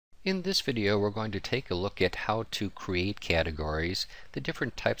In this video, we're going to take a look at how to create categories, the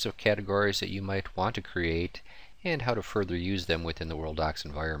different types of categories that you might want to create, and how to further use them within the Worldox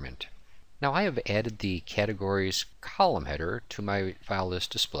environment. Now, I have added the categories column header to my file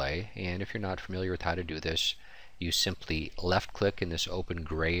list display, and if you're not familiar with how to do this, you simply left-click in this open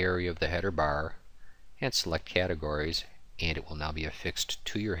gray area of the header bar and select categories, and it will now be affixed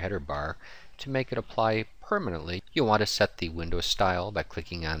to your header bar. To make it apply permanently, you'll want to set the window style by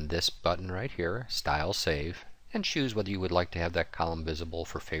clicking on this button right here, Style Save, and choose whether you would like to have that column visible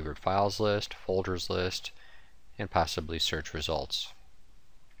for favorite files list, folders list, and possibly search results.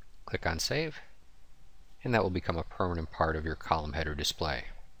 Click on Save, and that will become a permanent part of your column header display.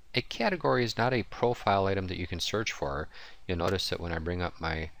 A category is not a profile item that you can search for. You'll notice that when I bring up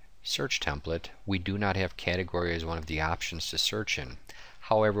my search template, we do not have category as one of the options to search in.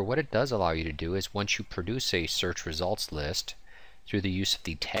 However, what it does allow you to do is once you produce a search results list, through the use of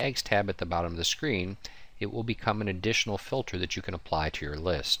the Tags tab at the bottom of the screen, it will become an additional filter that you can apply to your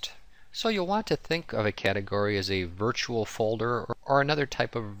list. So you'll want to think of a category as a virtual folder or another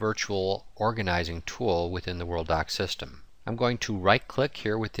type of virtual organizing tool within the Worldox system. I'm going to right-click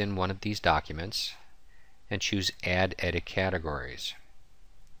here within one of these documents and choose Add Edit Categories.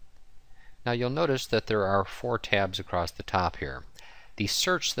 Now you'll notice that there are 4 tabs across the top here. The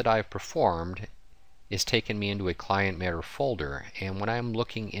search that I've performed is taking me into a client matter folder, and when I'm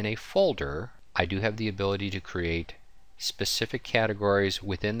looking in a folder, I do have the ability to create specific categories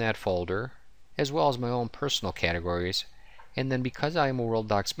within that folder, as well as my own personal categories. And then because I am a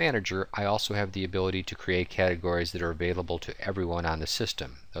Worldox manager, I also have the ability to create categories that are available to everyone on the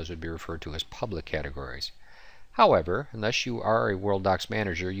system. Those would be referred to as public categories. However, unless you are a Worldox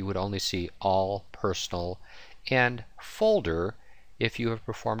manager, you would only see all, personal, and folder if you have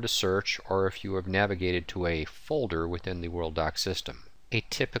performed a search or if you have navigated to a folder within the Worldox system. A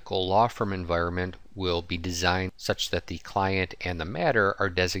typical law firm environment will be designed such that the client and the matter are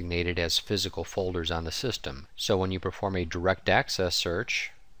designated as physical folders on the system. So when you perform a direct access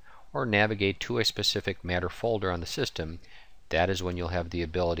search or navigate to a specific matter folder on the system, that is when you'll have the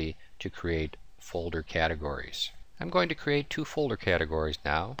ability to create folder categories. I'm going to create 2 folder categories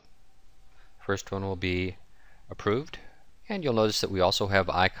now. First one will be approved. And you'll notice that we also have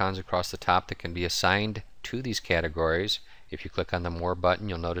icons across the top that can be assigned to these categories. If you click on the More button,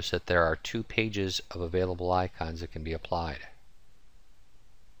 you'll notice that there are 2 pages of available icons that can be applied.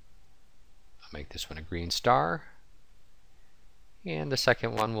 I'll make this one a green star, and the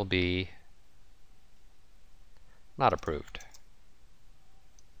second one will be not approved.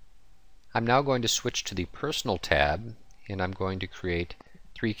 I'm now going to switch to the Personal tab, and I'm going to create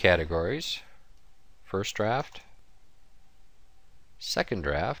 3 categories. First draft, second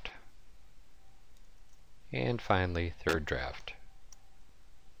draft, and finally third draft.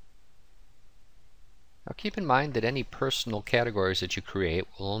 Now keep in mind that any personal categories that you create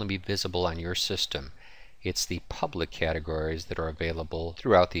will only be visible on your system. It's the public categories that are available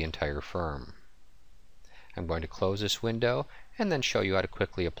throughout the entire firm. I'm going to close this window and then show you how to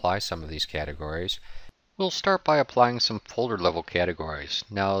quickly apply some of these categories. We'll start by applying some folder level categories.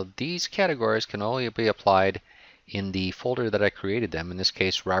 Now these categories can only be applied in the folder that I created them, in this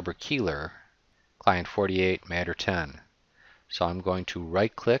case Robert Keeler, Client 48, Matter 10. So I'm going to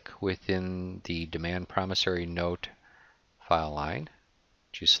right-click within the Demand Promissory Note file line,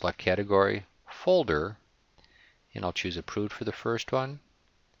 choose Select Category, Folder, and I'll choose Approved for the first one,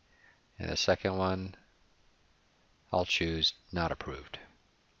 and the second one I'll choose Not Approved.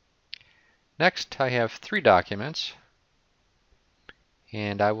 Next I have 3 documents,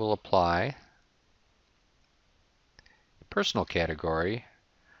 and I will apply personal category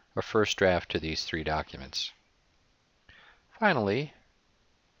or first draft to these 3 documents. Finally,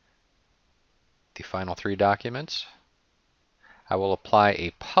 the final 3 documents, I will apply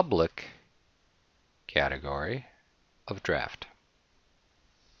a public category of draft.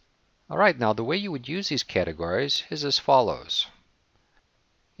 Alright, now the way you would use these categories is as follows.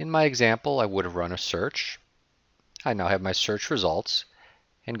 In my example, I would have run a search. I now have my search results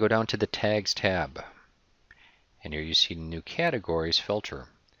and go down to the Tags tab. And here you see New Categories filter.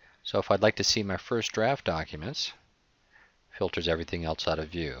 So if I'd like to see my first draft documents, filters everything else out of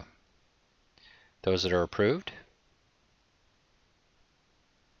view. Those that are approved,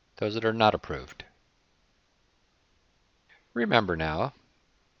 those that are not approved. Remember now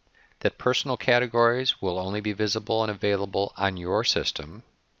that personal categories will only be visible and available on your system.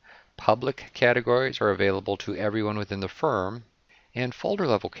 Public categories are available to everyone within the firm, and folder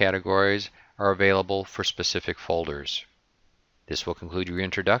level categories are available for specific folders. This will conclude your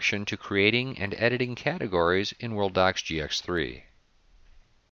introduction to creating and editing categories in Worldox GX3.